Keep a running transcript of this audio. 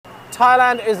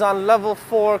Thailand is on level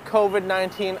 4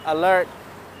 COVID-19 alert.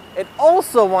 It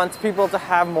also wants people to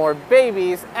have more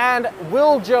babies. And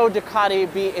will Joe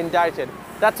Ducati be indicted?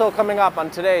 That's all coming up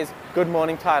on today's Good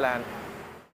Morning Thailand.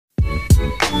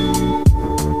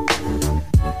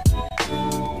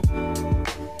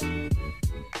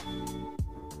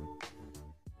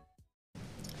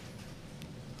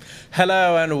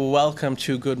 Hello and welcome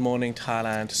to Good Morning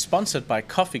Thailand, sponsored by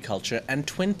Coffee Culture and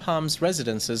Twin Palms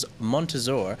Residences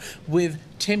Montezor with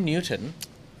Tim Newton.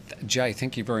 Jay,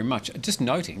 thank you very much. Just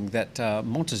noting that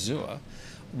Montezor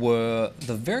were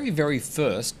the very, very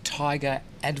first Tiger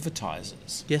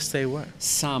advertisers. Yes, they were.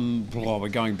 We're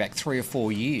going back 3 or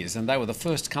 4 years, and they were the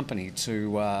first company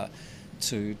to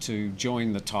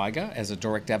join the Tiger as a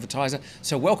direct advertiser.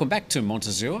 So welcome back to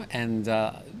Montezor, and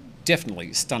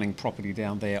definitely stunning property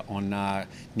down there on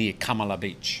near Kamala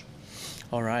Beach.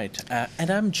 All right.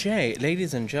 And I'm Jay.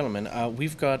 Ladies and gentlemen,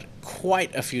 we've got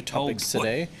quite a few topics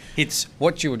today. It's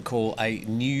what you would call a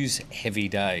news-heavy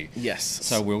day. Yes.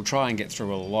 So we'll try and get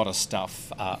through a lot of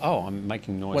stuff. I'm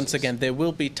making noises. Once again, there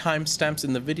will be timestamps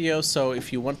in the video, so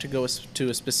if you want to go to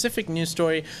a specific news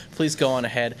story, please go on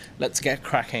ahead. Let's get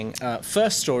cracking.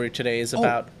 First story today is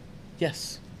about...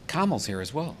 Yes. Carmel's here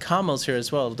as well. Carmel's here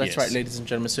as well. That's Yes. right, ladies and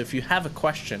gentlemen. So if you have a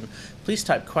question, please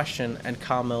type question, and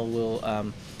Carmel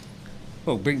will...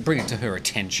 Well, bring it to her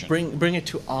attention. Bring it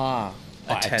to our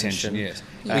attention. Yes.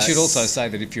 We should also say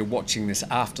that if you're watching this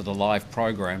after the live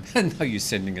program, I know you're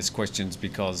sending us questions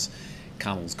because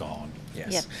Carmel's gone.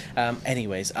 Yes. Yep.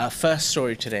 Anyways, our first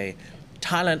story today.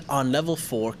 Thailand on level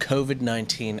 4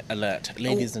 COVID-19 alert.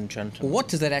 Ladies and gentlemen. What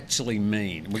does that actually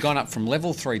mean? We've gone up from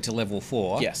level 3 to level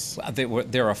 4. Yes.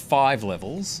 There are 5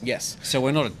 levels. Yes. So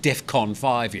we're not at DEFCON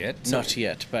 5 yet. Not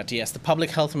yet, but yes, the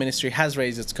Public Health Ministry has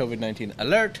raised its COVID-19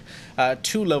 alert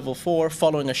to level 4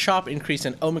 following a sharp increase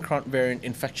in Omicron variant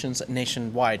infections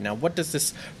nationwide. Now, what does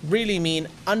this really mean?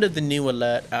 Under the new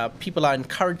alert, people are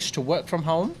encouraged to work from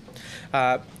home,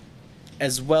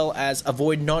 as well as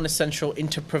avoid non-essential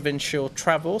interprovincial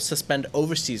travel, suspend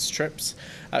overseas trips,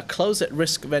 close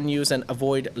at-risk venues, and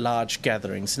avoid large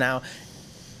gatherings. Now,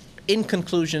 in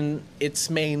conclusion,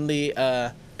 it's mainly...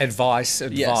 Advice.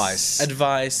 Yes,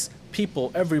 advice.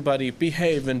 People, everybody,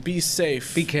 behave and be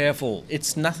safe. Be careful.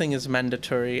 Nothing is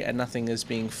mandatory and nothing is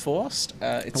being forced.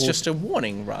 It's just a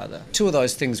warning, rather. 2 of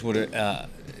those things would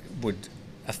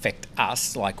affect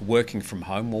us, like working from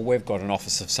home. Well, we've got an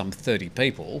office of some 30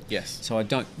 people. Yes. So I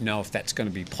don't know if that's going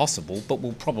to be possible, but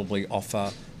we'll probably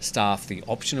offer staff the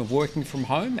option of working from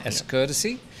home as a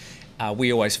courtesy.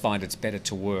 We always find it's better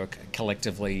to work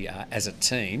collectively as a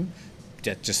team.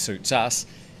 That just suits us.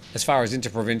 As far as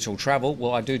interprovincial travel,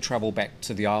 well, I do travel back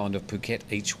to the island of Phuket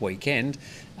each weekend.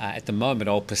 At the moment,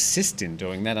 I'll persist in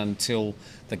doing that until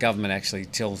the government actually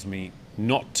tells me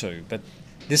not to. But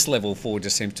this level 4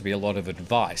 just seems to be a lot of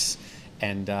advice.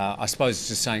 And I suppose it's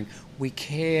just saying, we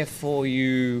care for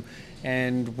you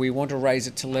and we want to raise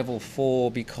it to level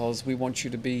 4 because we want you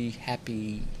to be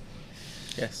happy.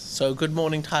 Yes. So Good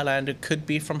Morning Thailand, it could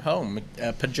be from home.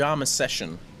 Pajama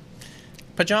session.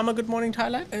 Pajama Good Morning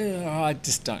Thailand? I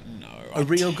just don't know. A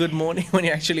real good morning when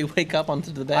you actually wake up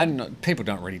onto the bed? People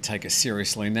don't really take us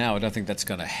seriously now. I don't think that's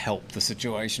going to help the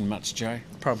situation much, Jay.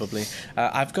 Probably.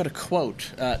 I've got a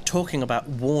quote talking about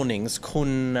warnings.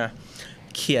 Kun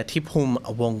Kiatipum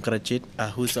Wongkrajit,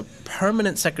 who's a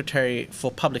permanent secretary for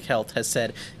public health, has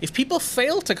said, if people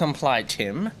fail to comply,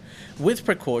 Tim, with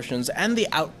precautions and the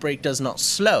outbreak does not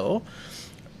slow,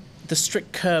 the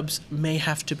strict curbs may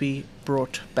have to be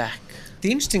brought back.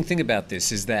 The interesting thing about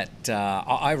this is that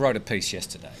I wrote a piece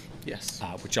yesterday, yes,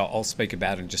 which I'll speak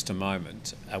about in just a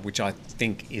moment, which I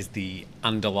think is the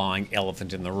underlying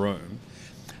elephant in the room.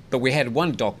 But we had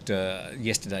one doctor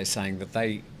yesterday saying that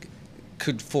they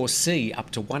could foresee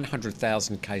up to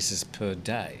 100,000 cases per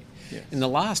day. Yes. In the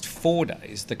last 4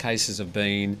 days, the cases have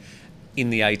been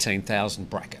in the 18,000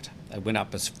 bracket. They went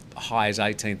up as high as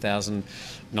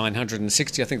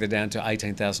 18,960. I think they're down to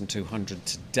 18,200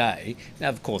 today. Now,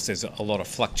 of course, there's a lot of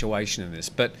fluctuation in this,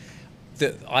 but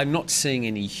I'm not seeing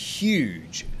any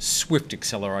huge, swift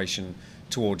acceleration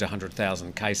towards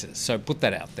 100,000 cases. So put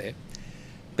that out there.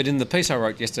 But in the piece I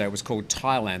wrote yesterday, it was called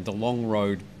Thailand, the Long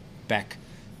Road Back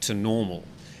to Normal.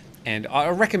 And I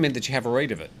recommend that you have a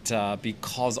read of it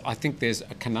because I think there's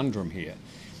a conundrum here.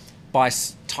 By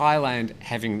Thailand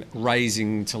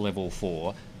raising to level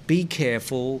 4, be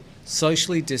careful,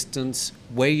 socially distance,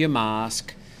 wear your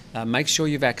mask, make sure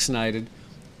you're vaccinated.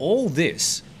 All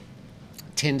this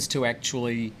tends to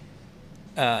actually,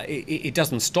 it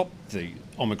doesn't stop the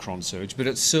Omicron surge, but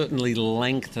it certainly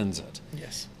lengthens it.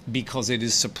 Yes. because it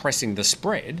is suppressing the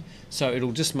spread. So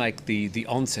it'll just make the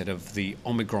onset of the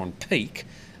Omicron peak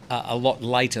a lot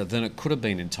later than it could have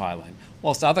been in Thailand.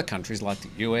 Whilst other countries like the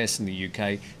US and the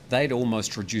UK, they'd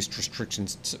almost reduced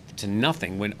restrictions to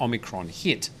nothing when Omicron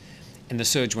hit. And the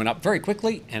surge went up very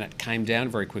quickly and it came down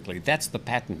very quickly. That's the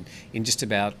pattern in just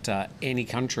about any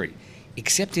country,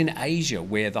 except in Asia,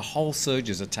 where the whole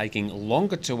surges are taking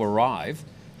longer to arrive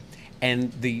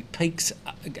and the peaks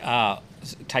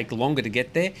take longer to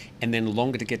get there and then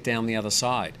longer to get down the other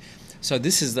side. So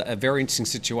this is a very interesting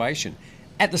situation.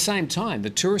 At the same time, the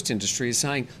tourist industry is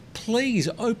saying, please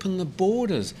open the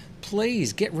borders.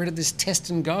 Please get rid of this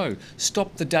test and go.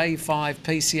 Stop the day 5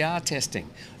 PCR testing.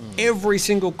 Every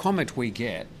single comment we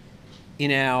get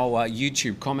in our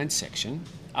YouTube comment section,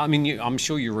 I mean, I'm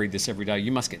sure you read this every day.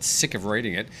 You must get sick of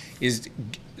reading it, is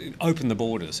open the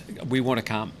borders. We want to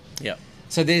come. Yeah.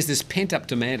 So there's this pent-up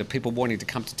demand of people wanting to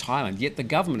come to Thailand, yet the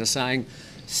government is saying,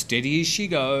 steady as she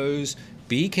goes,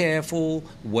 be careful,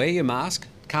 wear your mask.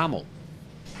 Carmel.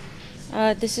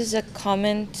 This is a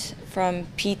comment from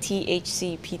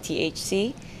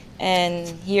PTHC, and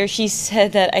he or she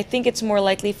said that I think it's more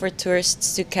likely for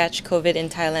tourists to catch COVID in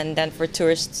Thailand than for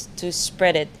tourists to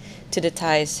spread it to the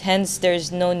Thais. Hence,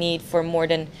 there's no need for more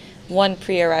than one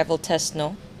pre-arrival test,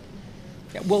 no?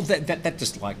 Yeah, well, that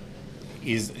just like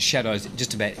is shadows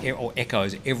just about or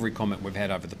echoes every comment we've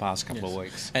had over the past couple of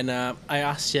weeks. And I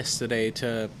asked yesterday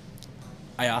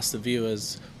I asked the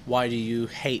viewers, why do you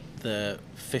hate the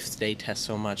 5th day test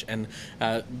so much? And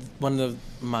one of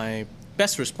my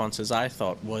best responses, I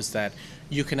thought, was that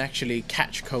you can actually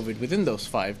catch COVID within those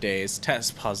 5 days,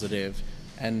 test positive,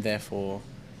 and therefore,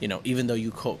 even though you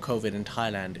caught COVID in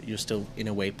Thailand, you're still in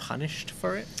a way punished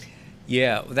for it.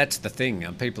 Yeah, that's the thing.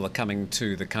 People are coming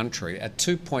to the country at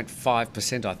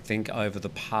 2.5%, I think, over the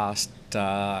past 2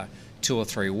 or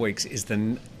 3 weeks is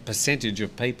the percentage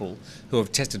of people who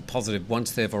have tested positive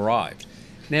once they've arrived.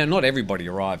 Now, not everybody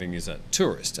arriving is a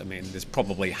tourist. I mean, there's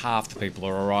probably half the people who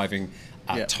are arriving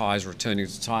Thais returning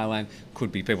to Thailand.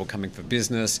 Could be people coming for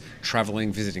business,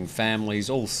 travelling, visiting families,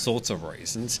 all sorts of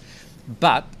reasons.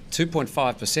 But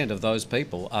 2.5% of those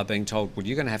people are being told, well,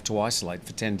 you're going to have to isolate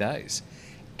for 10 days.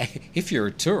 If you're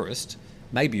a tourist,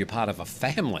 maybe you're part of a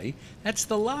family, that's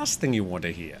the last thing you want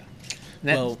to hear.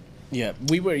 Well, yeah,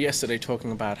 we were yesterday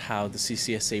talking about how the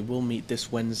CCSA will meet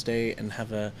this Wednesday and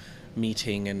have a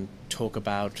meeting and talk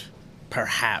about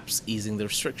perhaps easing the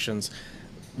restrictions.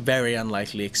 Very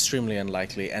unlikely, extremely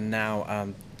unlikely. And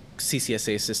now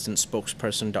CCSA Assistant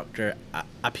Spokesperson Dr.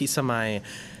 Apisamai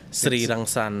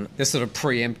Srirangsan. They sort of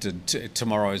preempted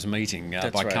tomorrow's meeting by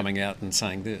right. coming out and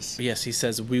saying this. Yes, he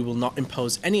says we will not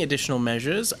impose any additional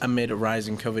measures amid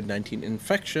rising COVID-19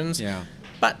 infections,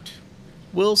 but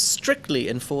will strictly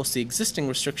enforce the existing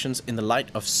restrictions in the light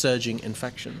of surging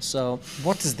infections. So,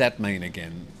 what does that mean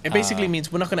again? It basically means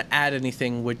we're not going to add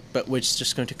anything, but we're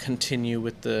just going to continue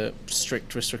with the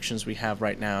strict restrictions we have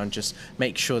right now and just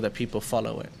make sure that people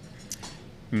follow it.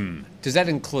 Does that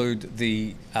include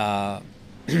the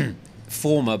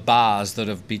former bars that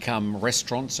have become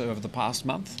restaurants over the past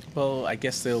month? Well, I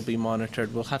guess they'll be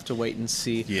monitored. We'll have to wait and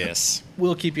see. Yes.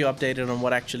 We'll keep you updated on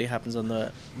what actually happens on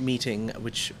the meeting,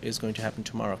 which is going to happen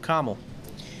tomorrow. Carmel.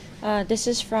 This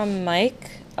is from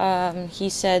Mike. He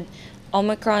said,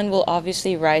 Omicron will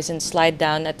obviously rise and slide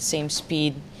down at the same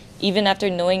speed. Even after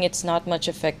knowing it's not much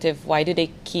effective, why do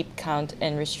they keep count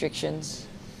and restrictions?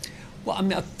 Well, I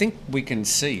mean, I think we can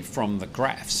see from the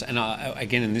graphs, and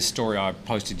again in this story I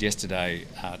posted yesterday,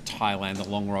 Thailand, the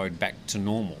long road back to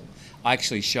normal. I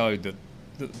actually showed that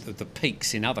the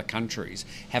peaks in other countries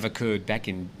have occurred back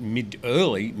in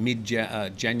mid-January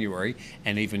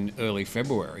and even early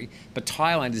February, but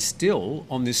Thailand is still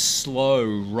on this slow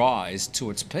rise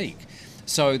to its peak.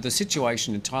 So the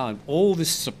situation in Thailand, all this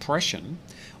suppression,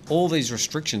 all these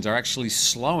restrictions are actually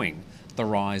slowing the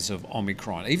rise of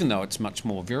Omicron, even though it's much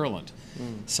more virulent.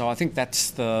 So I think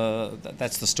that's the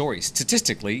story.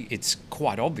 Statistically, it's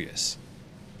quite obvious.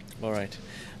 All right.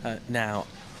 Now,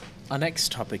 our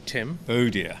next topic, Tim. Oh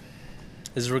dear.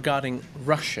 Is regarding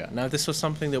Russia. Now, this was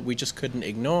something that we just couldn't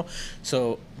ignore.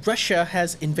 So, Russia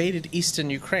has invaded eastern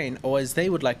Ukraine, or as they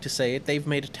would like to say it, they've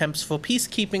made attempts for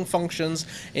peacekeeping functions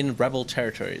in rebel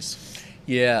territories.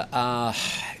 Yeah,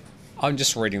 I'm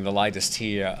just reading the latest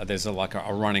here. There's a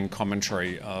running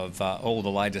commentary of all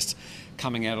the latest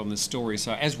coming out on this story.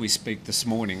 So as we speak this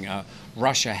morning,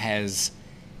 Russia has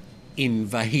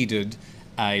invaded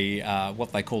a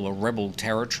what they call a rebel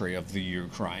territory of the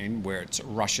Ukraine, where it's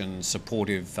Russian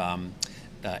supportive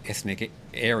ethnic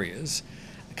areas.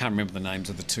 I can't remember the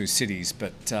names of the two cities,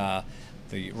 but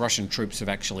the Russian troops have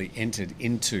actually entered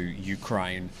into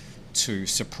Ukraine to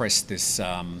suppress this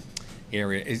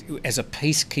area as a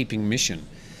peacekeeping mission.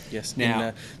 Yes.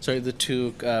 Now, the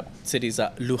two cities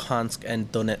are Luhansk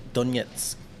and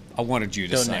Donetsk. I wanted you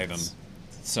to say Donetsk. them,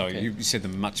 so Okay. you said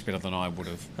them much better than I would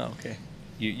have. Oh, okay.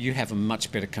 You have a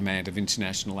much better command of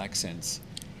international accents.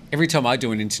 Every time I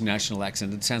do an international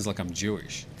accent, it sounds like I'm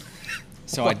Jewish.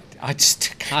 So I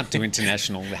just can't do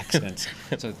international accents.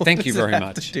 So thank you very What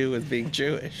much. does that have to do with being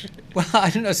Jewish? Well, I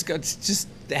don't know. It's just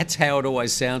that's how it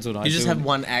always sounds when I do. You just it. have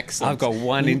one accent. I've got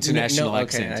one international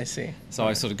accent. Okay, I see. So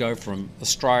I sort of go from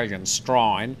Australian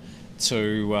strine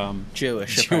to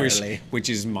Jewish, apparently. which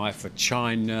is for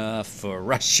China, for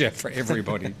Russia, for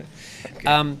everybody.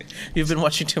 You've been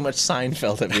watching too much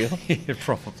Seinfeld, have you? Yeah,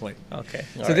 probably. Okay.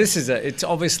 So this is it's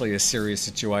obviously a serious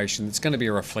situation. It's going to be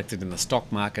reflected in the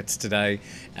stock markets today.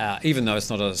 Even though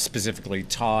it's not a specifically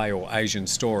Thai or Asian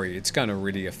story, it's going to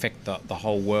really affect the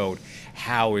whole world.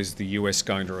 How is the US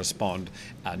going to respond?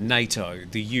 NATO,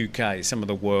 the UK, some of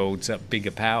the world's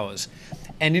bigger powers.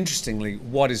 And interestingly,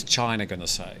 what is China going to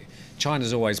say?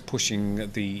 China's always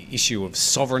pushing the issue of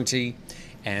sovereignty,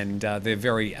 and they're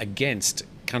very against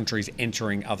countries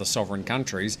entering other sovereign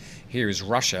countries. Here is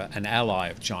Russia, an ally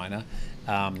of China,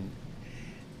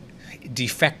 de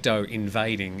facto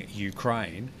invading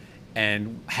Ukraine,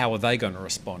 and how are they going to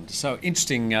respond? So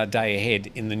interesting day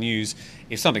ahead in the news.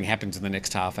 If something happens in the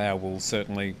next half hour, we'll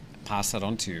certainly pass that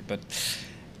on to you, but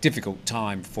difficult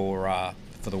time for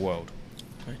the world.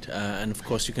 Right. And of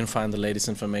course, you can find the latest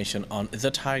information on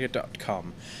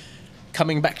thetiger.com.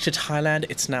 Coming back to Thailand,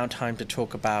 it's now time to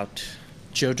talk about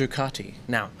Joe Ducati.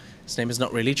 Now, his name is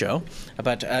not really Joe,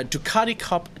 but Ducati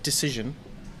Cup decision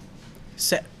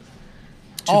set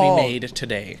to be made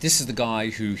today. This is the guy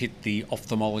who hit the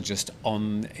ophthalmologist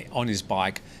on his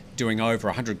bike doing over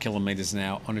 100 kilometres an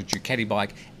hour on a Ducati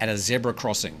bike at a zebra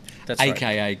crossing, That's right.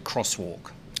 aka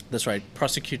crosswalk. That's right.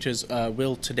 Prosecutors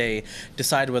will today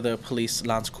decide whether a police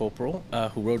lance corporal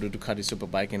who rode a Ducati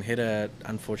superbike and hit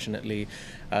unfortunately,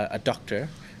 a doctor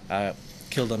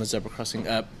killed on a zebra crossing.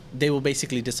 They will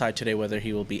basically decide today whether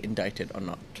he will be indicted or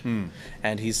not.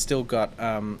 And he's still got,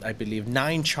 I believe,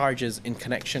 9 charges in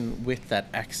connection with that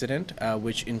accident,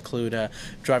 which include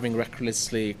driving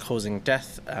recklessly, causing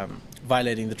death,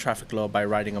 violating the traffic law by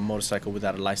riding a motorcycle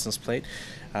without a license plate.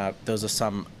 Those are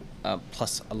some.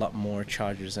 Plus a lot more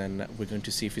charges, and we're going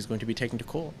to see if he's going to be taken to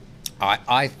court.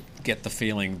 I get the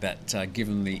feeling that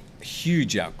given the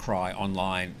huge outcry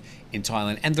online in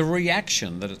Thailand and the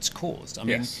reaction that it's caused, I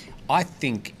mean, Yes. I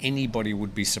think anybody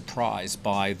would be surprised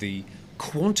by the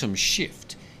quantum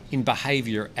shift in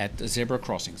behaviour at the zebra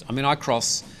crossings. I mean,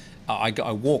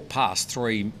 I walk past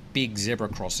 3 big zebra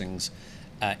crossings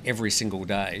every single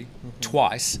day,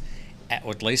 twice,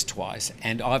 or at least twice,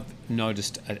 and I've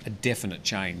noticed a definite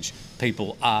change.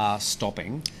 People are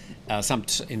stopping.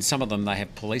 In some of them, they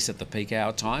have police at the peak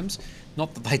hour times.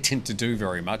 Not that they tend to do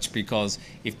very much, because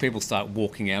if people start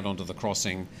walking out onto the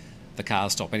crossing, the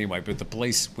cars stop anyway. But the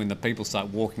police, when the people start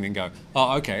walking, and go,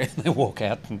 "Oh, okay," they walk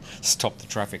out and stop the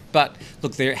traffic. But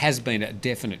look, there has been a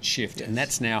definite shift, and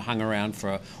that's now hung around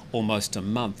for almost a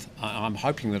month. I'm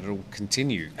hoping that it'll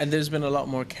continue. And there's been a lot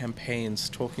more campaigns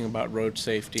talking about road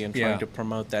safety and trying Yeah. to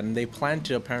promote that. And they plan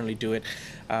to apparently do it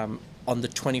on the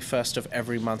 21st of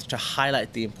every month to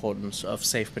highlight the importance of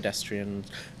safe pedestrian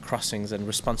crossings and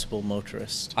responsible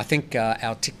motorists. I think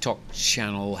our TikTok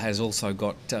channel has also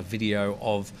got a video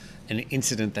of an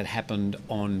incident that happened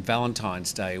on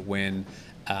Valentine's Day when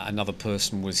another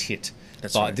person was hit.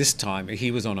 That's But right. this time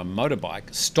he was on a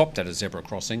motorbike, stopped at a zebra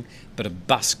crossing, but a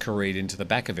bus careened into the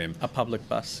back of him. A public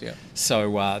bus, yeah.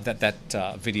 So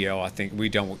that video, I think we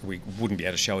wouldn't be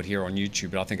able to show it here on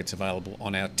YouTube, but I think it's available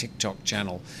on our TikTok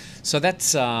channel. So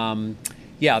that's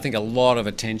I think a lot of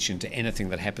attention to anything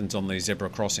that happens on these zebra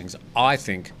crossings. I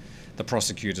think the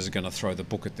prosecutors are going to throw the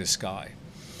book at this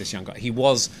young guy. He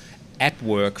was at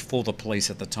work for the police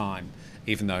at the time,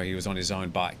 even though he was on his own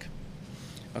bike.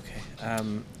 Okay.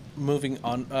 Moving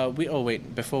on.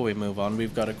 Before we move on,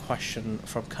 we've got a question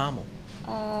from Kamal.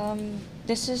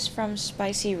 This is from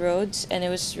Spicy Roads, and it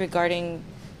was regarding,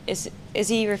 is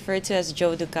he referred to as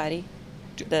Joe Ducati,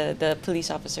 the police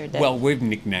officer? That, Well, we've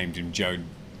nicknamed him Joe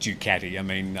Ducati. I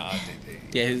mean,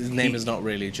 Yeah, his name is not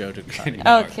really Joe Ducati.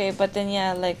 No. okay, but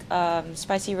then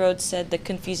Spicy Roads said the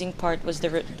confusing part was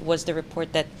the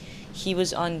report that he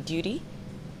was on duty.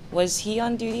 Was he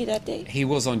on duty that day? he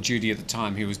was on duty at the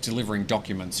time. He was delivering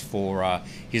documents for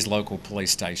his local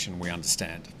police station, we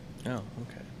understand. Oh,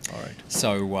 okay. All right.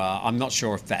 So I'm not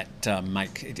sure if that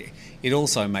it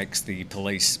also makes the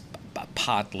police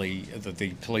partly,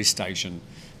 the police station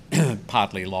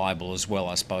partly liable as well,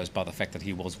 I suppose, by the fact that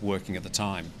he was working at the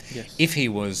time. Yes. If he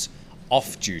was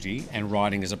off duty and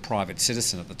riding as a private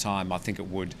citizen at the time, I think it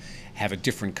would have a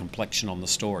different complexion on the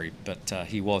story. But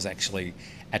he was actually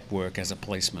at work as a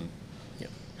policeman.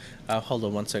 Hold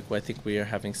on one sec. I think we are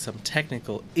having some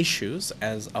technical issues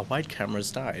as our wide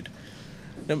cameras died.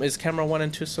 Is camera 1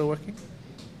 and 2 still working?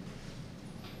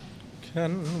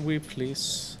 Can we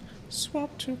please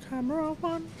swap to camera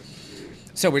 1?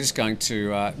 So we're just going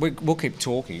to, we'll keep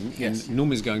talking, Yes. and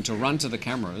Noom is going to run to the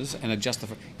cameras and adjust the...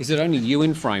 Is it only you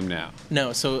in frame now?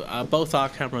 No, so both our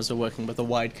cameras are working, but the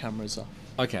wide camera's off.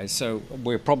 Okay, so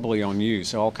we're probably on you,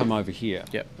 so I'll come over here.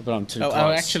 Yep. But I'm too close.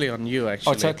 Oh, actually on you, actually.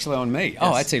 Oh, it's actually on me.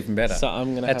 Oh, that's even better. So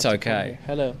I'm going to That's have to okay.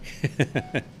 come here.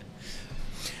 Hello.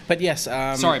 But yes.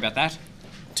 Sorry about that.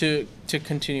 To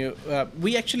continue,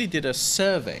 we actually did a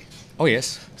survey. Oh,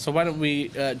 yes. So why don't we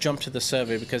jump to the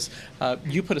survey, because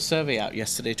you put a survey out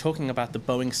yesterday talking about the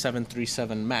Boeing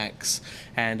 737 MAX,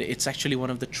 and it's actually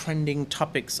one of the trending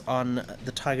topics on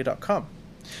thetiger.com.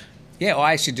 Yeah,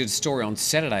 I actually did a story on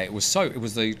Saturday. It was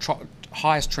the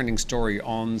highest trending story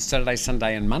on Saturday,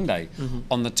 Sunday, and Monday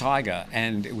on the Tiger,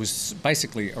 and it was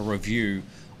basically a review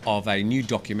of a new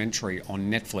documentary on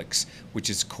Netflix,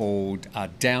 which is called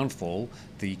Downfall: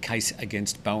 The Case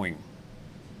Against Boeing.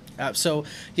 So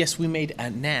yes, we made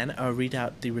Nan read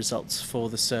out the results for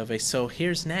the survey. So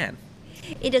here's Nan.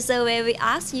 In the survey, we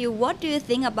asked you, what do you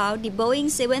think about the Boeing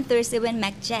 737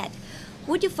 MAX jet?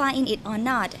 Would you fly in it or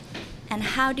not? And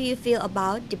how do you feel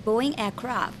about the Boeing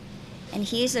aircraft? And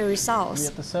here's the results.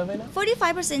 The survey now?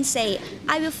 45% say,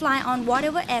 I will fly on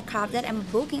whatever aircraft that I'm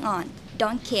booking on.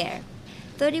 Don't care.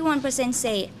 31%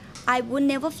 say, I would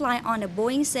never fly on a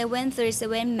Boeing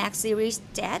 737 MAX series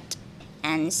jet.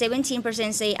 And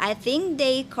 17% say, I think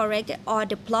they corrected all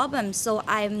the problems, so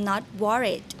I'm not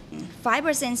worried.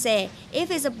 5% say,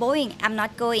 if it's a Boeing, I'm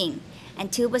not going.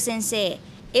 And 2% say,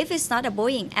 if it's not a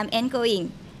Boeing, I'm ain't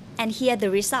going. And here are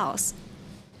the results.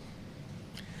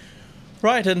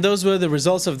 Right, and those were the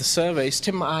results of the surveys.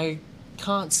 Tim, I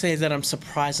can't say that I'm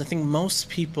surprised. I think most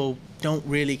people don't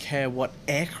really care what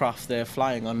aircraft they're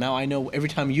flying on. Now, I know every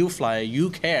time you fly, you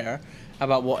care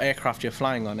about what aircraft you're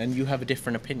flying on, and you have a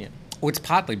different opinion. Well, it's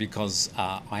partly because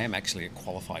I am actually a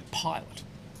qualified pilot.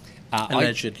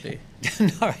 Allegedly.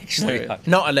 No, actually.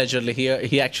 Not allegedly,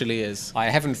 he actually is. I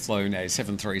haven't flown a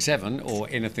 737 or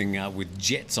anything with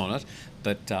jets on it,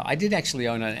 but I did actually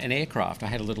own an aircraft. I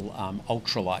had a little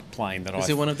ultralight plane that Is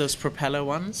it one of those propeller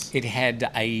ones? It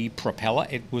had a propeller.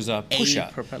 It was a pusher.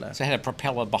 A propeller. So it had a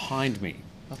propeller behind me.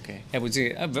 Okay. It was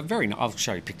a very nice. I'll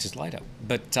show you pictures later.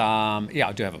 But yeah,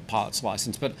 I do have a pilot's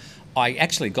license. But I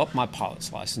actually got my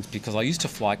pilot's license because I used to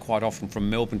fly quite often from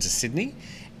Melbourne to Sydney,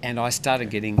 and I started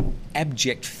getting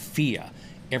abject fear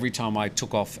every time I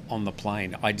took off on the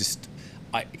plane.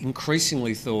 I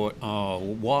increasingly thought, oh,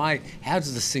 why? How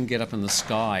does this thing get up in the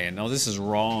sky? And oh, this is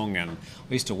wrong. And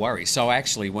I used to worry. So I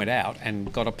actually went out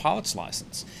and got a pilot's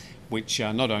license, which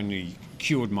not only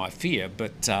cured my fear,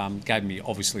 but gave me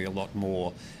obviously a lot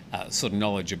more sort of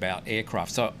knowledge about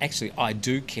aircraft. So actually, I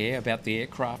do care about the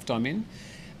aircraft I'm in,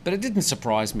 but it didn't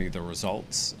surprise me, the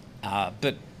results.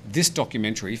 But this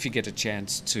documentary, if you get a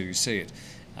chance to see it,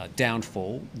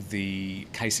 Downfall: The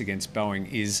Case Against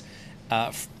Boeing, is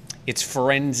it's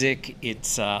forensic,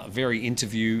 it's very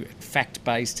interview,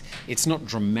 fact-based, it's not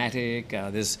dramatic,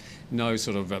 there's no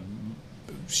sort of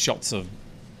shots of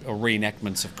or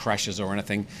reenactments of crashes or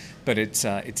anything, but it's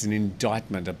an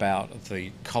indictment about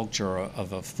the culture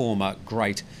of a former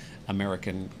great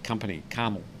American company,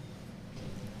 Carmel.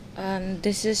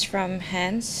 This is from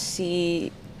Hans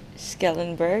C.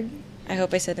 Skellenberg. I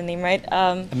hope I said the name right.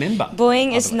 A member.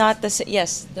 Boeing is not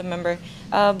yes, the member.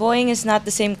 Boeing is not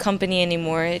the same company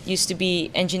anymore. It used to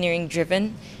be engineering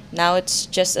driven. Now it's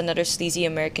just another sleazy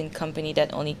American company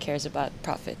that only cares about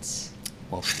profits.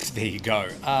 Well, there you go.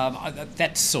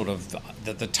 That's sort of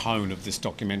the tone of this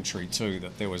documentary too,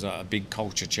 that there was a big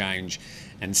culture change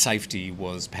and safety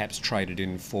was perhaps traded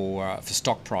in for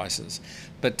stock prices.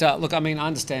 But look, I mean, I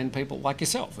understand people like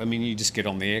yourself. I mean, you just get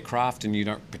on the aircraft and you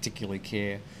don't particularly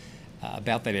care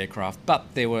about that aircraft.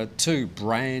 But there were two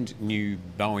brand new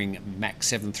Boeing MAX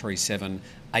 737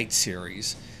 8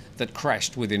 series that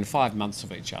crashed within 5 months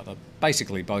of each other,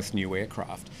 basically both new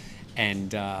aircraft. And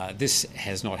this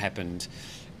has not happened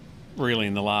really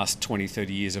in the last 20,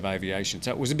 30 years of aviation.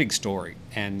 So it was a big story.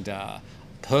 And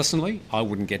personally, I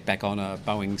wouldn't get back on a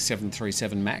Boeing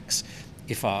 737 MAX.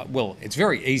 Well, it's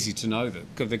very easy to know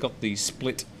that because they've got the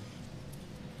split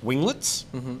winglets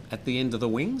at the end of the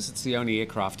wings. It's the only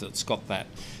aircraft that's got that.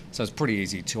 So it's pretty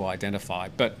easy to identify.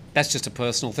 But that's just a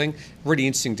personal thing. Really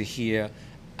interesting to hear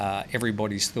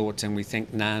everybody's thoughts, and we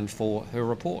thank Nan for her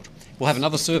report. We'll have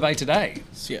another survey today.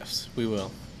 Yes, we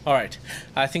will. All right.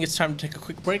 I think it's time to take a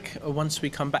quick break. Once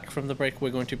we come back from the break, we're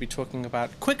going to be talking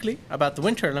quickly about the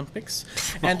Winter Olympics.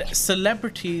 And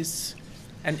celebrities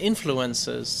and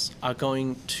influencers are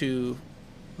going to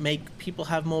make people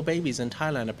have more babies in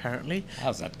Thailand, apparently.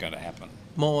 How's that going to happen?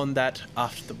 More on that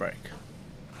after the break.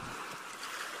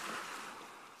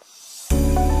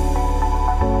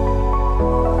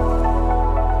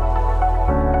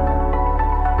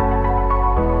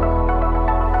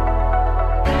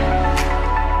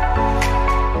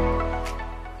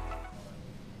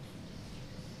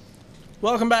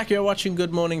 Welcome back. You're watching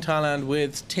Good Morning Thailand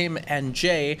with Tim and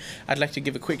Jay. I'd like to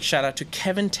give a quick shout out to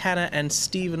Kevin Tanner and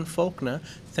Stephen Faulkner.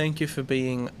 Thank you for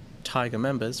being Tiger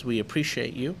members. We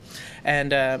appreciate you.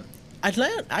 And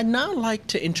I'd now like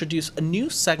to introduce a new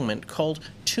segment called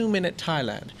 2 Minute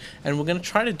Thailand. And we're going to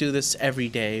try to do this every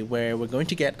day, where we're going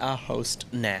to get our host,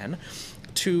 Nan,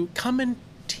 to come and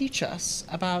teach us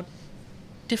about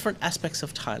different aspects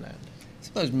of Thailand. It's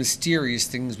those mysterious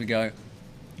things we go,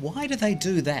 why do they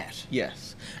do that?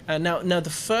 Yes. Now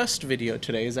the first video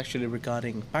today is actually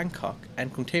regarding Bangkok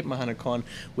and Krungthep Mahanakhon,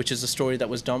 which is a story that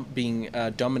was being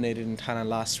dominated in Thailand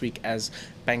last week, as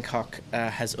Bangkok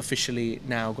has officially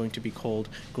now going to be called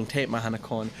Krungthep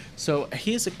Mahanakhon. So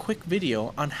here's a quick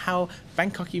video on how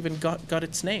Bangkok even got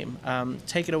its name.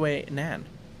 Take it away, Nan.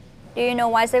 Do you know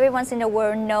why everyone in the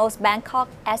world knows Bangkok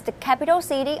as the capital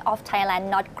city of Thailand,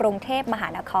 not Krungthep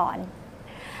Mahanakhon?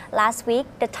 Last week,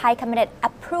 the Thai cabinet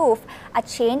approved a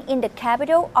change in the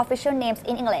capital official names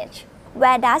in English.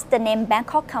 Where does the name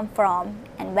Bangkok come from?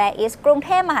 And where is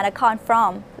Krungthep Mahanakhon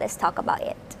from? Let's talk about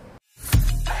it.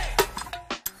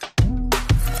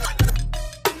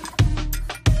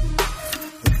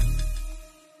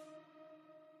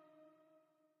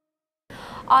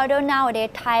 Although nowadays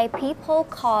Thai people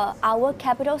call our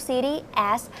capital city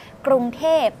as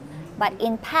Krungthep, but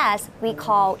in past we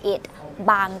call it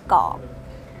Bangkok.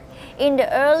 In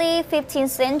the early 15th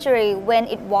century, when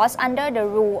it was under the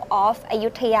rule of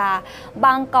Ayutthaya,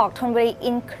 Bangkok Thonburi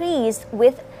increased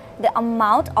with the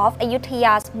amount of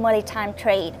Ayutthaya's maritime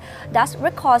trade. Thus,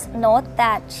 records note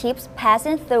that ships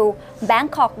passing through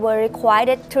Bangkok were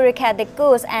required to record the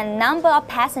goods and number of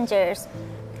passengers.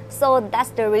 So that's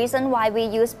the reason why we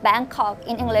use Bangkok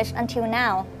in English until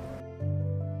now.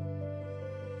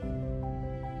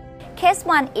 Case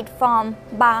 1 is from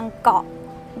Bangkok.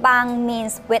 Bang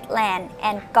means wetland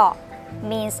and Kok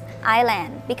means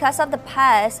island. Because of the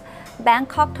past,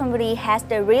 Bangkok Thonburi has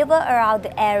the river around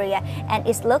the area and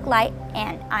it looks like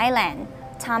an island.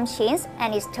 Time changed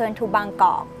and it's turned to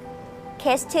Bangkok.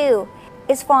 Case 2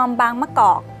 is from Bang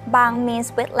Makok. Bang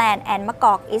means wetland and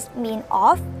Makok is mean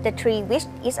of the tree which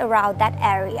is around that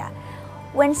area.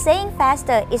 When saying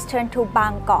faster, it's turned to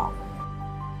Bangkok.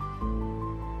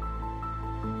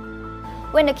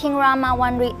 When the King Rama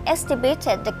I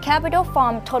re-exhibited the capital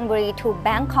from Thonburi to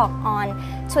Bangkok on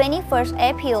 21st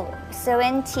April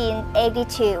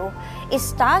 1782, it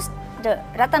starts the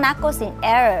Ratanakosin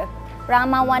era.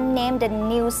 Rama I named the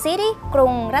new city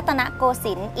Krung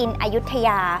Ratanakosin in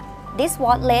Ayutthaya. This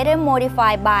was later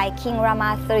modified by King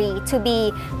Rama III to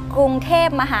be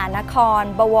Krungthep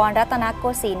Mahanakhon Bawar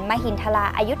Ratanakosin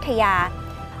Mahintala Ayutthaya.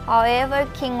 However,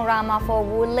 King Rama IV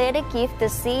would later give the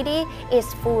city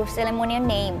its full ceremonial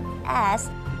name as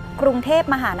Krungthep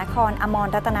Mahanakhon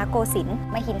Amon Ratanakosin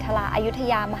Mahintala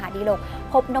Ayutthaya Mahadilok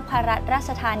พบนพรัตน์ราช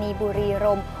ธานีบุรีร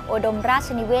มย์อุดมราช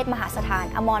นิเวศมหาสถาน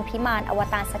อมรพิมานอว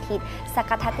ตารสถิตส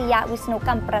กทัตติยวิษณุก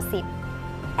รรมประสิทธิ์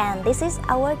And this is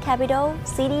our capital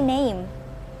city name.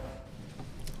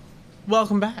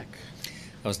 Welcome back.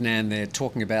 I was Nan there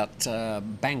talking about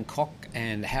Bangkok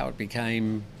and how it became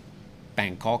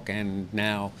Bangkok, and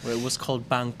now It was called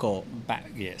Bangkok.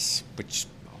 Yes, which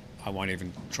I won't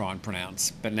even try and pronounce,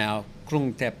 but now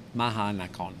Krungthep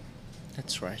Mahanakhon.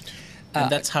 That's right. And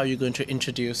that's how you're going to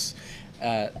introduce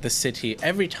the city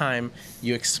every time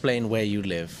you explain where you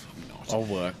live or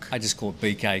work. I just call it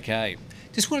BKK.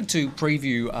 Just wanted to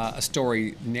preview a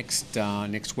story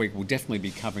next week. We'll definitely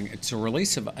be covering. It's a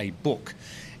release of a book,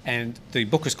 and the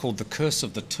book is called The Curse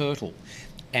of the Turtle.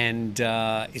 And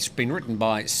it's been written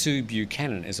by Sue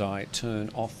Buchanan, as I turn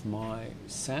off my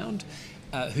sound,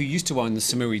 who used to own the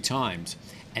Samui Times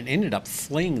and ended up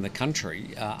fleeing the country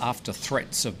after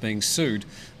threats of being sued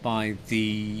by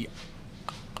the,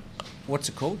 what's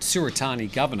it called? Suratani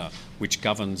governor, which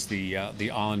governs the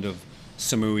island of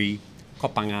Samui, Koh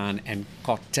Phangan and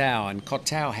Koh Tao. And Koh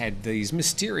Tao had these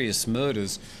mysterious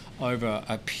murders over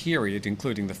a period,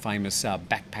 including the famous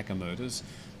backpacker murders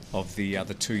of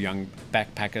the two young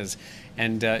backpackers.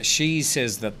 And she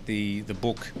says that the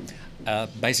book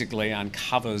basically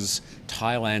uncovers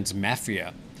Thailand's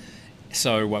mafia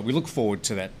So we look forward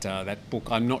to that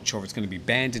book. I'm not sure if it's going to be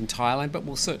banned in Thailand, but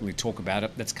we'll certainly talk about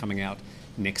it. That's coming out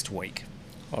next week.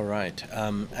 All right.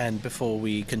 And before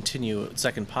we continue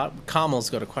second part, Carmel's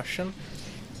got a question.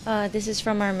 This is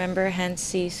from our member Hans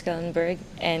C. Skellenberg,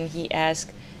 and he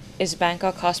asked, is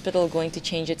Bangkok Hospital going to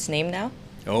change its name now?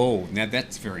 Oh, now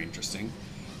that's very interesting.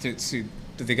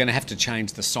 They're going to have to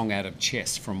change the song out of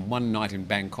Chess from One Night in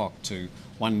Bangkok to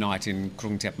One Night in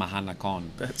Krungthep Mahanakhon.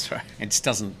 That's right. It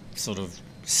doesn't sort of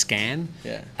scan.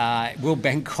 Yeah. Will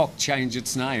Bangkok change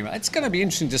its name? It's going to be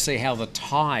interesting to see how the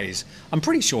Thais, I'm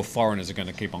pretty sure foreigners are going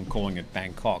to keep on calling it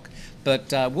Bangkok,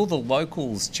 but will the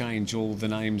locals change all the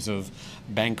names of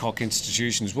Bangkok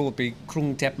institutions? Will it be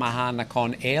Krungthep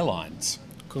Mahanakhon Airlines?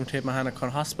 Krungthep Mahanakhon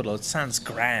Hospital. It sounds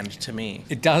grand to me.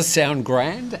 It does sound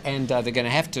grand, and they're going to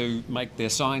have to make their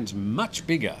signs much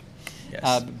bigger.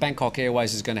 Yes. Bangkok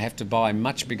Airways is going to have to buy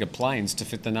much bigger planes to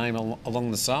fit the name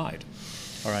along the side.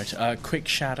 All right, a quick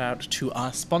shout out to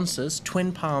our sponsors,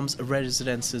 Twin Palms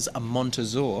Residences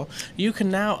Montezor. You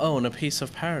can now own a piece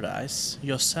of paradise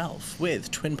yourself with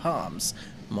Twin Palms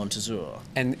Montezor.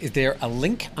 And is there a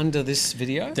link under this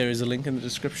video? There is a link in the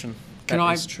description. Can That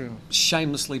I is true.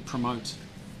 shamelessly promote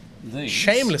these?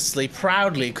 Shamelessly,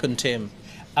 proudly, Kuntim.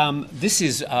 This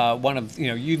is one of,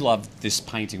 you love this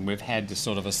painting. We've had this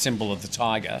sort of a symbol of the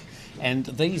tiger. And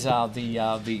these are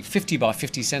the 50 by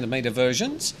 50 centimetre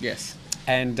versions. Yes.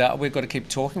 And we've got to keep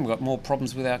talking. We've got more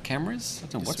problems with our cameras. I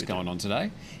don't know what's going on today.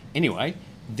 Anyway,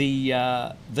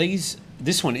 this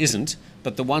one isn't,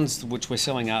 but the ones which we're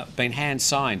selling are been hand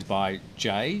signed by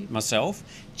Jay, myself,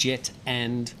 Jet,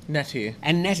 and Natty.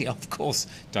 Natty, of course.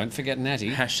 Don't forget Natty.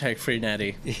 Hashtag free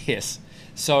Natty. Yes.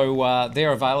 So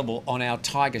they're available on our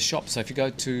Tiger shop. So if you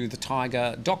go to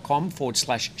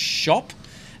thetiger.com/shop.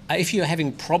 If you're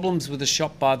having problems with the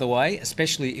shop, by the way,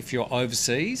 especially if you're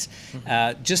overseas,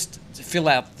 just fill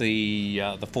out the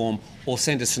form or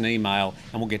send us an email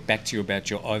and we'll get back to you about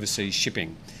your overseas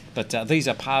shipping. But these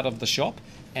are part of the shop,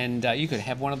 and you could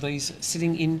have one of these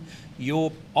sitting in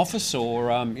your office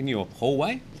or in your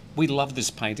hallway. We love this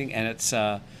painting, and it's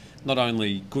not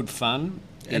only good fun.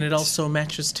 And it also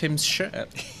matches Tim's shirt.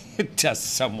 It does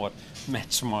somewhat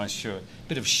match my shirt.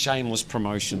 Bit of shameless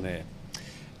promotion there.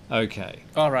 Okay.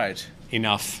 All right.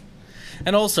 Enough.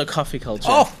 And also coffee culture.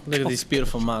 Oh, look at these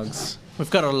beautiful mugs. We've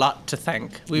got a lot to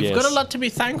thank. We've Yes. got a lot to be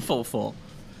thankful for.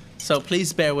 So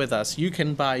please bear with us. You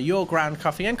can buy your ground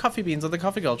coffee and coffee beans on the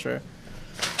Coffee Culture.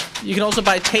 You can also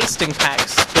buy tasting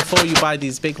packs before you buy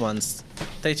these big ones.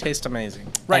 They taste amazing.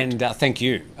 Right. And thank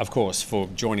you, of course, for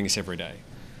joining us every day.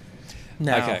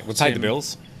 Now, Okay, we'll pay the Tim,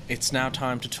 bills. It's now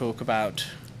time to talk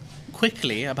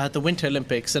quickly about the Winter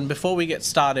Olympics. And before we get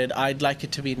started, I'd like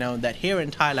it to be known that here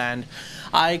in Thailand,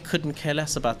 I couldn't care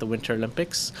less about the Winter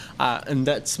Olympics. And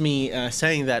that's me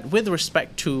saying that with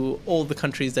respect to all the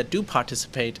countries that do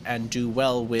participate and do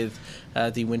well with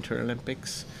the Winter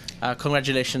Olympics.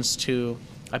 Congratulations to,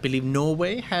 I believe,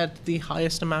 Norway had the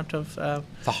highest amount of...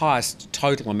 The highest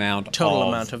total amount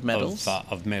of medals.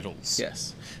 Of medals.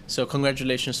 Yes. So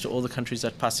congratulations to all the countries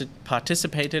that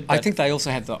participated. I think they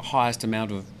also had the highest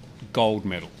amount of gold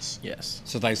medals. Yes.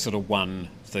 So they sort of won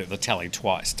the tally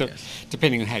twice, Yes.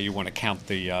 depending on how you want to count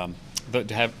do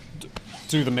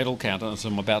the medal count, as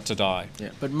I'm about to die.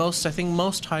 Yeah, but I think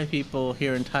most Thai people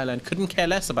here in Thailand couldn't care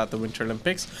less about the Winter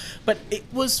Olympics, but it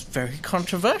was very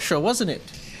controversial, wasn't it?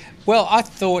 Well, I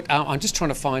thought, I'm just trying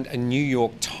to find a New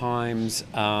York Times,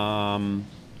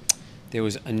 there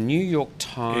was a New York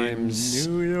Times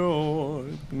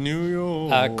New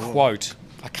York. quote.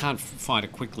 I can't find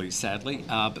it quickly, sadly,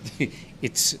 but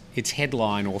its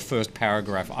headline or first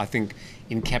paragraph, I think,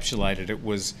 encapsulated it.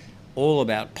 Was all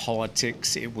about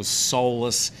politics. It was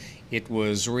soulless. It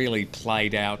was really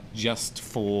played out just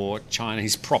for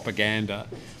Chinese propaganda.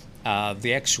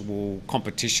 The actual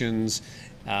competitions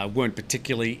weren't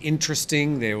particularly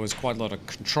interesting. There was quite a lot of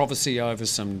controversy over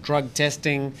some drug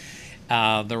testing.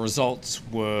 The results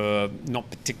were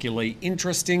not particularly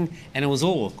interesting, and it was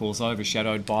all, of course,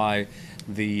 overshadowed by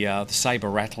the saber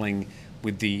rattling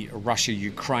with the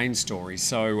Russia-Ukraine story.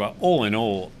 So all in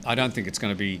all, I don't think it's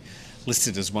going to be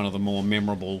listed as one of the more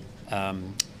memorable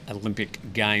Olympic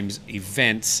Games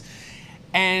events.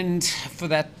 And for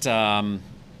that,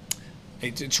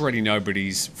 it's really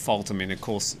nobody's fault. I mean, of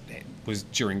course, it was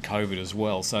during COVID as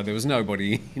well, so there was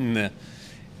nobody in the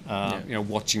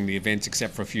watching the events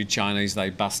except for a few Chinese. They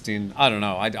bust in. I don't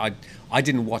know. I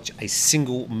didn't watch a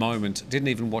single moment. Didn't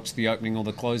even watch the opening or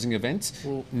the closing events.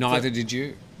 Well, Neither did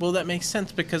you. Well, that makes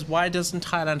sense, because why doesn't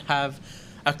Thailand have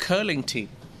a curling team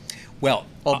Well,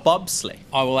 or bobsleigh?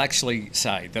 I will actually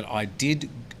say that I did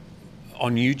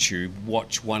on YouTube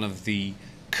watch one of the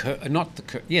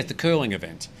the curling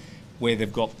event, where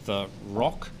they've got the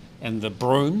rock and the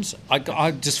brooms.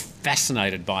 I'm just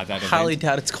fascinated by that Highly event.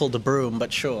 doubt it's called a broom,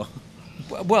 but sure.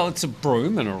 Well, it's a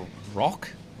broom and a rock,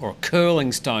 or a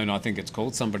curling stone, I think it's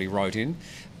called. Somebody wrote in,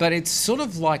 but it's sort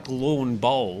of like lawn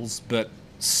bowls, but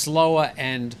slower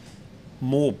and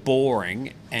more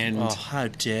boring and Oh, how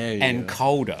dare you! and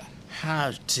colder.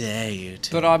 How dare you!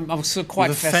 Tim. But I'm sort of quite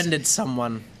You've offended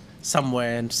someone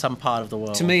somewhere in some part of the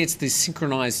world. To me, it's the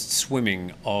synchronised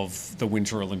swimming of the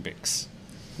Winter Olympics.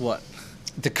 What?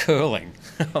 The curling.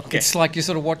 Okay. It's like you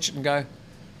sort of watch it and go,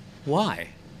 why?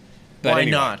 Why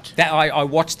not? That I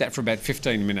watched that for about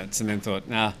 15 minutes and then thought,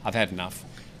 nah, I've had enough.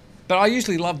 But I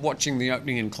usually love watching the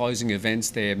opening and closing events.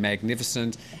 They're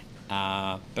magnificent,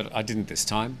 but I didn't this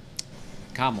time.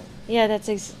 Carmel. Yeah,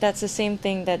 that's the same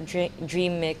thing that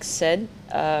Dream Mix said.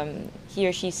 He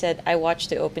or she said, I watched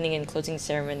the opening and closing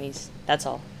ceremonies. That's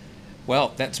all.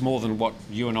 Well, that's more than what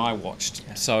you and I watched.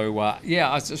 Yeah. So,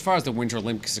 as far as the Winter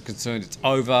Olympics are concerned, it's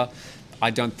over.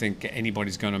 I don't think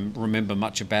anybody's going to remember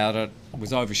much about it. It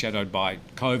was overshadowed by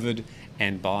COVID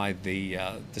and by the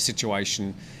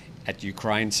situation at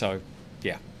Ukraine. So,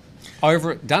 yeah,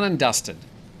 over it, done and dusted.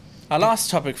 Our last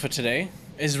topic for today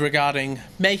is regarding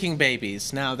making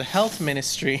babies. Now, the health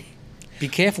ministry... Be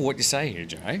careful what you say here,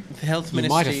 Jay. The health you ministry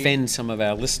might offend some of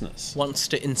our listeners. Wants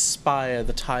to inspire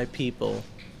the Thai people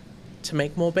to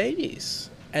make more babies.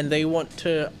 And they want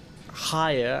to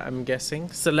hire, I'm guessing,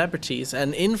 celebrities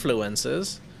and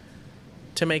influencers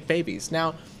to make babies.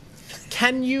 Now,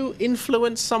 can you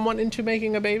influence someone into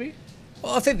making a baby?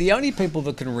 Well, I think the only people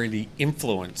that can really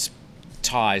influence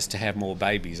Thais to have more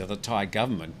babies are the Thai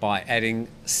government by adding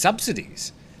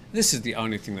subsidies. This is the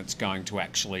only thing that's going to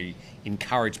actually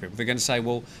encourage people. They're going to say,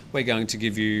 well, we're going to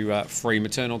give you free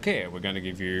maternal care. We're going to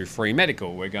give you free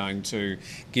medical. We're going to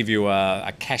give you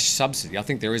a cash subsidy. I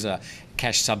think there is a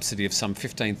cash subsidy of some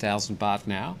 15,000 baht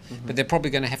now, but they're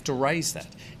probably going to have to raise that.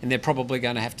 And they're probably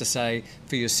going to have to say,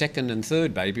 for your second and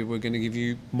third baby, we're going to give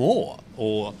you more,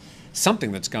 or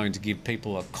something that's going to give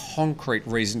people a concrete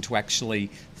reason to actually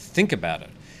think about it.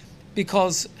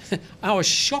 Because I was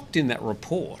shocked in that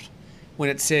report when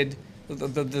it said,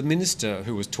 the minister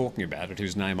who was talking about it,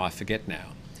 whose name I forget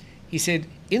now, he said,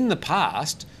 in the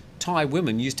past, Thai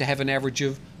women used to have an average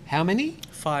of how many?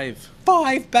 5.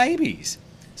 5 babies.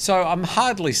 So I'm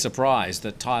hardly surprised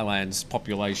that Thailand's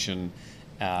population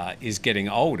is getting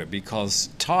older, because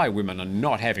Thai women are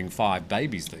not having 5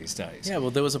 babies these days. Yeah, well,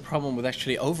 there was a problem with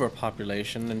actually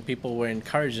overpopulation, and people were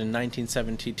encouraged in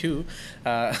 1972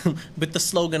 with the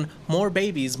slogan, more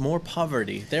babies, more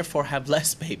poverty, therefore have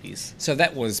less babies. So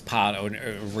that was part of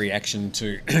a reaction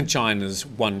to China's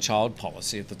one-child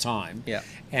policy at the time. Yeah.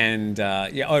 And,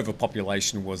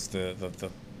 overpopulation was the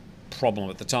problem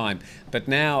at the time. But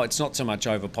now it's not so much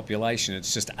overpopulation,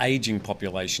 it's just aging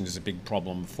population is a big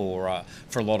problem for a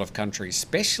lot of countries,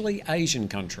 especially Asian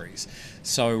countries.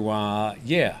 So,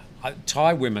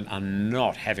 Thai women are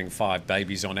not having 5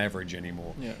 babies on average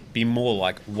anymore. Yeah. Be more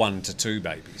like 1 to 2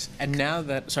 babies. And now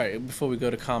that, before we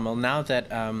go to Carmel, now that,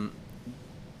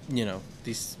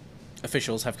 these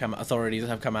authorities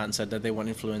have come out and said that they want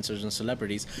influencers and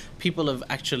celebrities, people have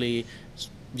actually,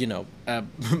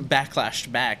 backlashed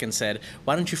back and said,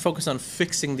 why don't you focus on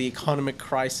fixing the economic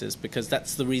crisis? Because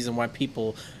that's the reason why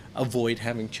people avoid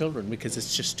having children, because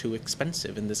it's just too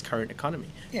expensive in this current economy.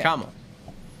 Yeah. Carmel.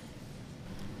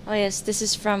 Oh yes, this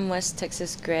is from West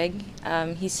Texas Greg.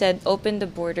 He said, open the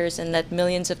borders and let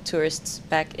millions of tourists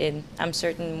back in. I'm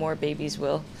certain more babies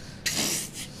will.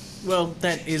 Well,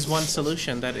 that is one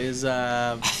solution. That is...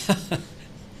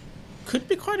 could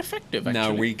be quite effective, actually.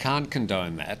 No, we can't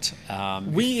condone that.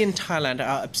 We in Thailand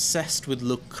are obsessed with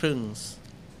luk krungs.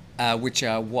 Which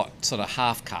are what? Sort of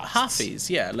half-castes? Halfies,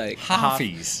 yeah. Like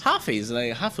Halfies? Halfies,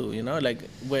 like hafu, like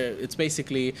where it's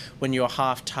basically when you're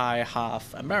half Thai,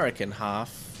 half American,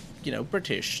 half,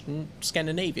 British,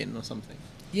 Scandinavian or something.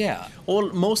 Yeah.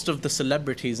 Most of the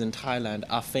celebrities in Thailand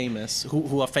are famous,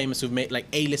 who are famous, who've made like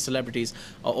A-list celebrities,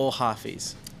 are all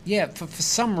halfies. Yeah, for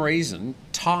some reason,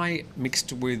 Thai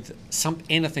mixed with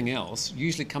anything else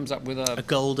usually comes up with A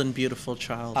golden, beautiful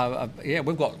child.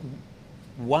 We've got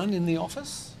one in the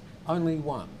office, only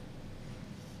one.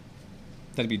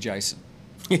 That'd be Jason.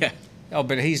 Yeah. Oh,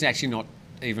 but he's actually not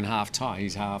even half Thai.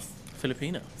 He's half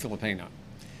Filipino.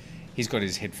 He's got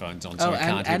his headphones on, so he can't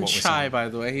hear what and we're Shai, saying. by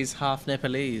the way, he's half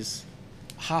Nepalese.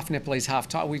 Half Nepalese, half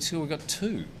Thai. We've got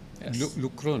 2. Yes.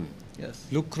 Lukrun. Yes.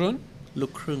 Lukrun?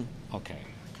 Luk krung. Okay.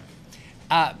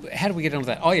 How do we get onto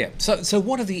that? Oh, yeah. So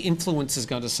what are the influencers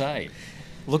going to say?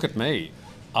 Look at me.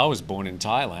 I was born in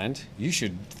Thailand. You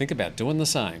should think about doing the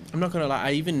same. I'm not going to lie.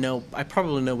 I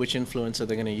probably know which influencer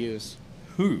they're going to use.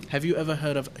 Who? Have you ever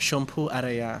heard of Shompu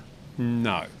Araya?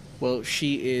 No. Well,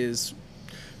 she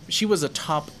was a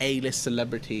top A-list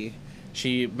celebrity.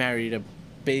 She married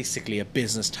basically a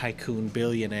business tycoon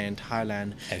billionaire in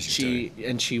Thailand. As you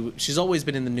do. She's always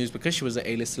been in the news because she was an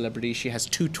A-list celebrity. She has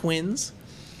 2 twins.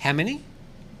 How many?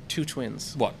 2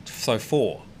 twins. What? So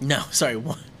 4? No, sorry,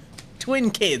 1.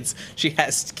 Twin kids. She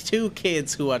has 2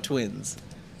 kids who are twins.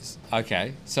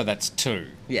 Okay, so that's 2.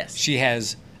 Yes. She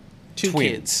has 2 twins.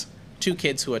 kids. 2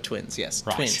 kids who are twins, yes.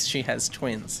 Right. Twins. She has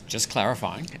twins. Just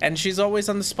clarifying. And she's always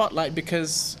on the spotlight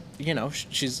because, you know,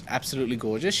 she's absolutely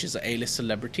gorgeous. She's an A-list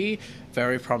celebrity,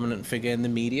 very prominent figure in the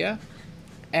media.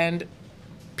 And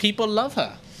people love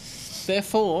her.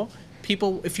 Therefore,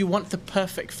 people, if you want the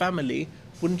perfect family,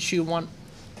 wouldn't you want,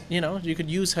 you know, you could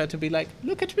use her to be like,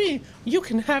 look at me, you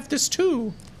can have this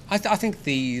too. I think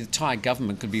the Thai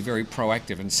government could be very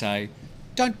proactive and say,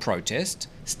 don't protest,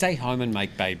 stay home and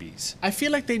make babies. I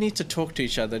feel like they need to talk to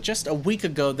each other. Just a week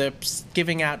ago, they're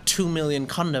giving out 2 million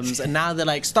condoms, and now they're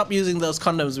like, stop using those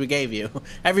condoms we gave you.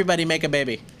 Everybody make a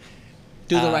baby.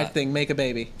 Do the right thing, make a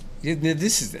baby. Yeah,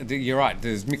 you're right,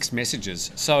 there's mixed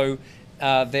messages. So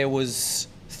there was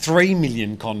 3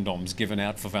 million condoms given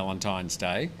out for Valentine's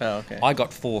Day. Oh, okay. I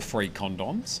got 4 free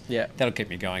condoms. Yeah. That'll keep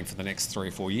me going for the next 3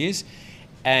 or 4 years.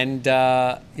 And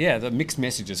the mixed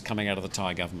messages coming out of the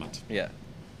Thai government. Yeah.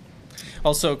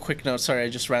 Also, a quick note. Sorry, I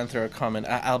just ran through a comment.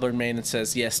 Albert Maynard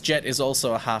says, yes, Jet is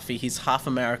also a halfie. He's half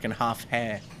American, half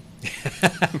hair.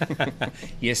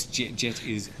 Yes, Jet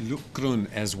is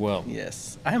Lukrun as well.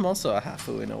 Yes. I am also a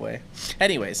halfu in a way.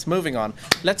 Anyways, moving on.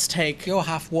 Let's take... You're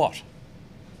half what?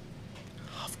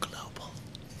 Half global.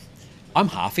 I'm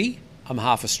halfy. I'm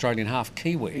half Australian, half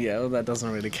Kiwi. Yeah, well, that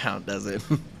doesn't really count, does it?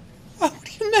 What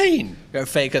do you mean? You're a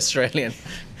fake Australian.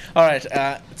 All right,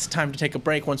 it's time to take a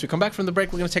break. Once we come back from the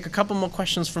break, we're going to take a couple more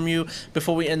questions from you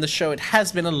before we end the show. It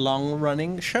has been a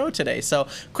long-running show today, so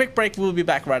quick break. We'll be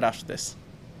back right after this.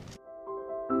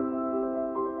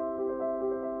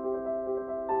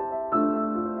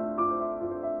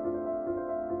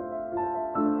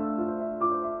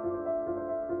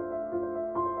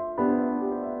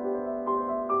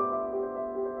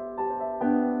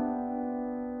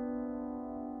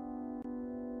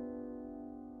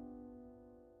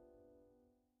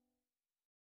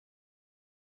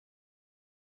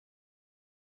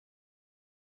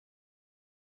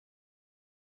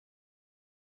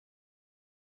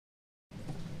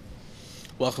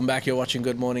 Welcome back. You're watching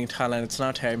Good Morning Thailand. It's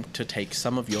now time to take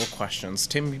some of your questions.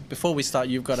 Tim, before we start,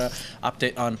 you've got an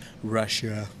update on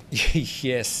Russia.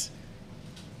 Yes.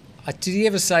 Did he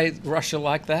ever say Russia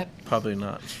like that? Probably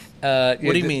not. What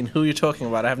What do you mean? Who are you talking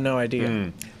about? I have no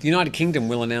idea. The United Kingdom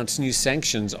will announce new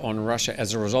sanctions on Russia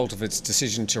as a result of its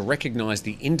decision to recognise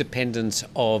the independence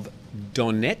of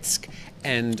Donetsk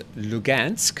and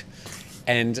Lugansk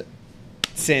and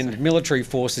send military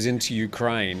forces into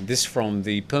Ukraine. This from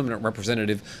the permanent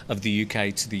representative of the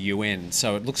UK to the UN.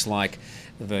 So it looks like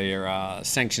their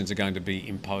sanctions are going to be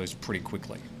imposed pretty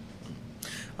quickly.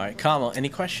 All right, Carmel, any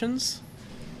questions?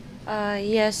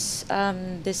 Yes,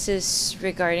 this is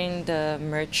regarding the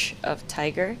merch of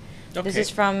Tiger. This Okay. is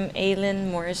from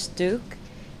Aileen Morris Duke,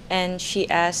 and she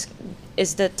asked,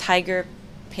 is the Tiger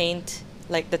paint,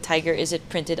 like the Tiger, is it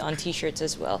printed on t-shirts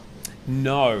as well?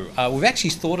 No, we've actually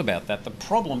thought about that. The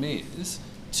problem is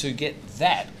to get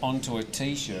that onto a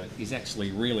t-shirt is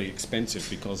actually really expensive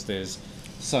because there's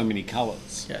so many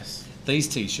colours. Yes. These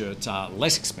t-shirts are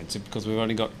less expensive because we've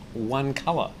only got one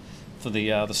colour for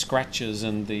the scratches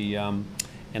and the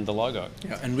logo.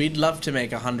 Yeah, and we'd love to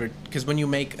make 100, because when you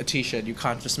make a t-shirt, you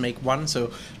can't just make one.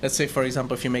 So let's say, for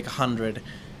example, if you make 100,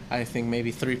 I think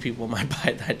maybe 3 people might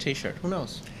buy that t-shirt. Who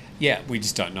knows? Yeah, we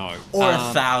just don't know. Or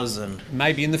 1,000.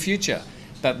 Maybe in the future.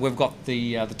 But we've got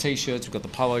the t-shirts, we've got the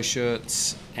polo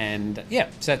shirts, and yeah,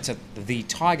 so that's at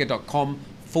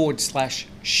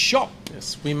thetiger.com/shop.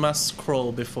 Yes, we must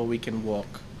scroll before we can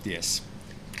walk. Yes.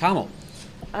 Carmel.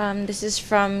 This is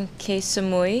from Kay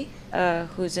Samui,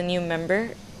 who's a new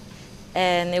member,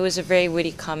 and it was a very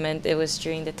witty comment. It was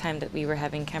during the time that we were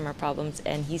having camera problems,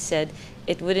 and he said,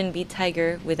 it wouldn't be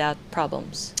Tiger without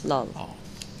problems. Lol. Oh,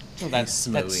 well, that's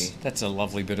a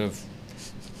lovely bit of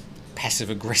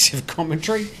passive-aggressive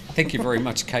commentary. Thank you very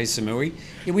much, Kay Samui.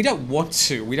 Yeah, we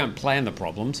don't plan the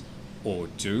problems, or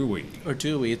do we? Or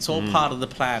do we? It's all part of the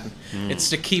plan. It's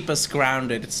to keep us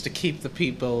grounded. It's to keep the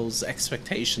people's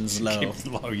expectations low. Keep it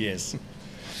low, yes.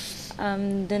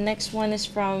 The next one is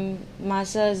from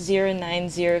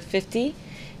Masa09050,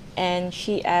 and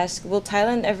she asked, will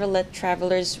Thailand ever let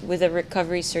travelers with a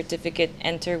recovery certificate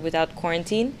enter without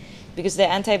quarantine? because the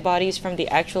antibodies from the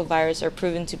actual virus are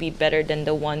proven to be better than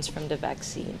the ones from the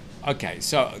vaccine. Okay,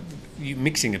 so you're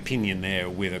mixing opinion there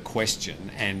with a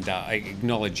question, and I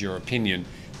acknowledge your opinion.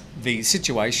 The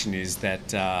situation is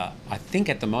that I think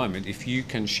at the moment, if you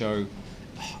can show,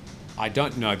 I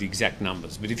don't know the exact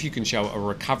numbers, but if you can show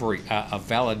a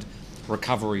valid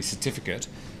recovery certificate,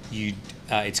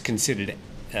 it's considered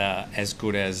as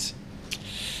good as.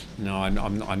 No, I'm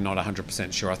not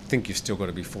 100% sure. I think you've still got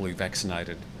to be fully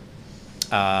vaccinated.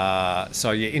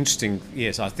 So yeah, interesting.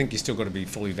 Yes, I think you've still got to be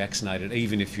fully vaccinated,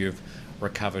 even if you've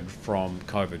recovered from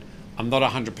COVID. I'm not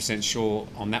 100% sure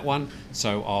on that one,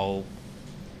 so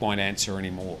won't answer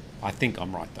anymore. I think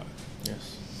I'm right though.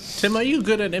 Yes. Tim, are you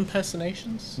good at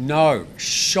impersonations? No,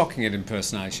 shocking at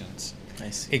impersonations. I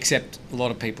see. Except a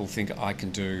lot of people think I can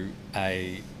do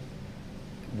a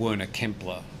Werner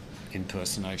Kempler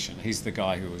impersonation. He's the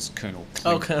guy who was Colonel Klink.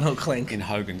 Oh, Colonel Klink. In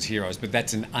Hogan's Heroes, but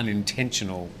that's an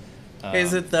unintentional.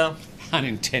 Is it though?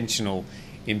 Unintentional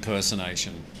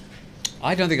impersonation.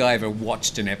 I don't think I ever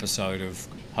watched an episode of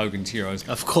Hogan's Heroes.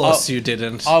 Of course you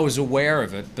didn't. I was aware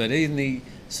of it, but in the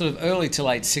sort of early to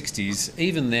late 60s,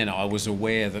 even then I was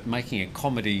aware that making a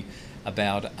comedy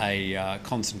about a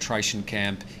concentration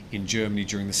camp in Germany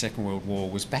during the Second World War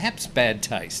was perhaps bad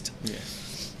taste.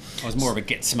 Yes. I was more of a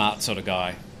get smart sort of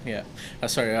guy. Yeah.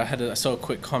 Sorry, I saw a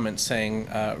quick comment saying,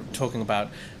 talking about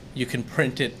you can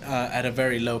print it at a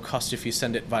very low cost if you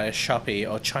send it via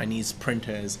Shopee or Chinese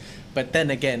printers. But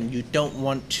then again, you don't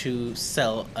want to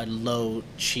sell a low,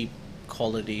 cheap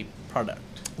quality product.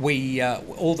 We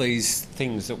all these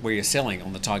things that we are selling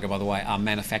on the Tiger, by the way, are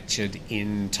manufactured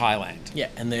in Thailand. Yeah,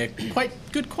 and they're quite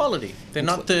good quality. They're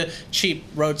not the cheap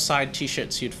roadside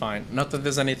T-shirts you'd find. Not that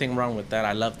there's anything wrong with that.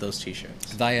 I love those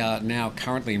T-shirts. They are now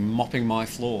currently mopping my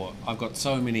floor. I've got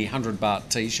so many 100-baht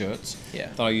T-shirts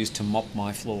that I use to mop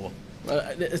my floor.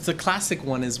 It's a classic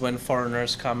one is when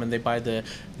foreigners come and they buy the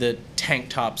tank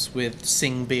tops with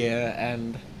Sing beer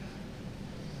and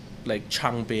like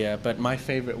Chang beer, but my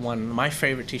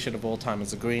favorite T-shirt of all time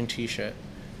is a green T-shirt.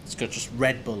 It's got just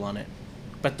Red Bull on it,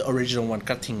 but the original one,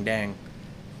 Kating Dang.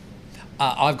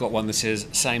 I've got one that says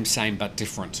same but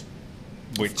different,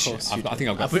 which I think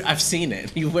I've got. I've seen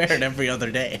it. You wear it every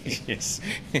other day. Yes.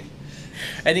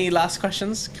 Any last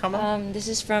questions? Come on. This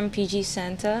is from PG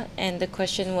Santa, and the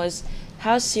question was,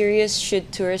 how serious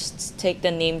should tourists take the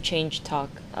name change talk,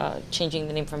 changing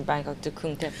the name from Bangkok to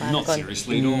Krung Thep Phan Not Kon?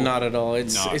 seriously at all. Not at all.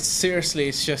 It's No. it's seriously.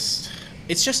 It's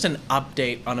just an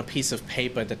update on a piece of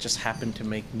paper that just happened to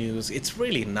make news. It's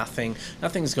really nothing.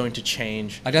 Nothing's going to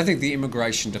change. I don't think the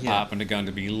immigration department are going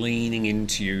to be leaning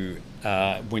into you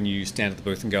when you stand at the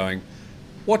booth and going,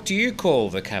 "What do you call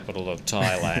the capital of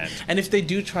Thailand?" And if they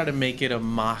do try to make it a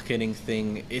marketing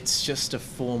thing, it's just a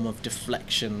form of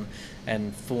deflection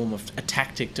and form of a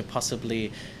tactic to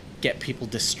possibly get people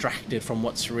distracted from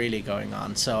what's really going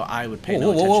on. So I would pay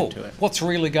no attention to it. What's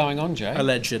really going on, Jay?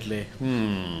 Allegedly.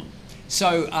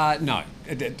 So, no,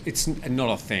 it's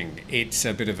not a thing. It's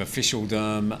a bit of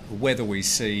officialdom. Whether we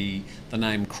see the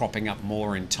name cropping up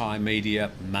more in Thai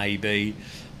media, maybe.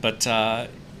 But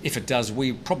if it does,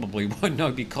 we probably won't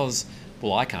know because,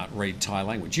 well, I can't read Thai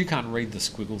language. You can't read the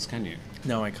squiggles, can you?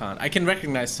 No, I can't. I can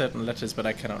recognize certain letters, but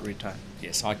I cannot read Thai.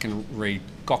 Yes, I can read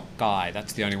Gok Gai.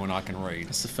 That's the only one I can read.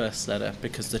 That's the first letter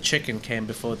because the chicken came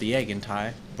before the egg in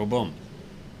Thai. Boom, boom.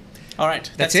 All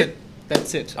right. That's it?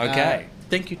 That's it. Okay.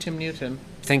 Thank you, Tim Newton.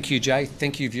 Thank you, Jay.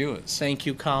 Thank you, viewers. Thank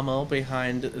you, Carmel,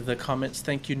 behind the comments.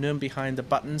 Thank you, Num, behind the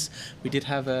buttons. We did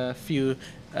have a few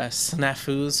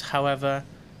snafus. However,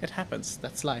 it happens.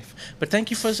 That's life. But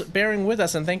thank you for bearing with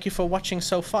us, and thank you for watching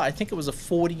so far. I think it was a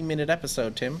 40-minute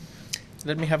episode, Tim.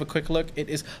 Let me have a quick look. It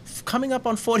is coming up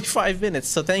on 45 minutes.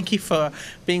 So thank you for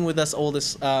being with us all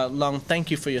this long. Thank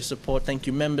you for your support. Thank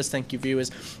you, members. Thank you, viewers.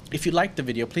 If you liked the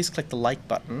video, please click the like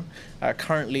button.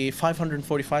 Currently,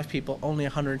 545 people, only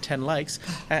 110 likes.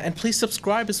 And please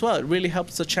subscribe as well. It really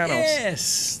helps the channels.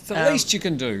 Yes, the least you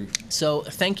can do. So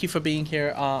thank you for being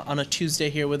here on a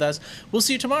Tuesday here with us. We'll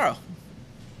see you tomorrow.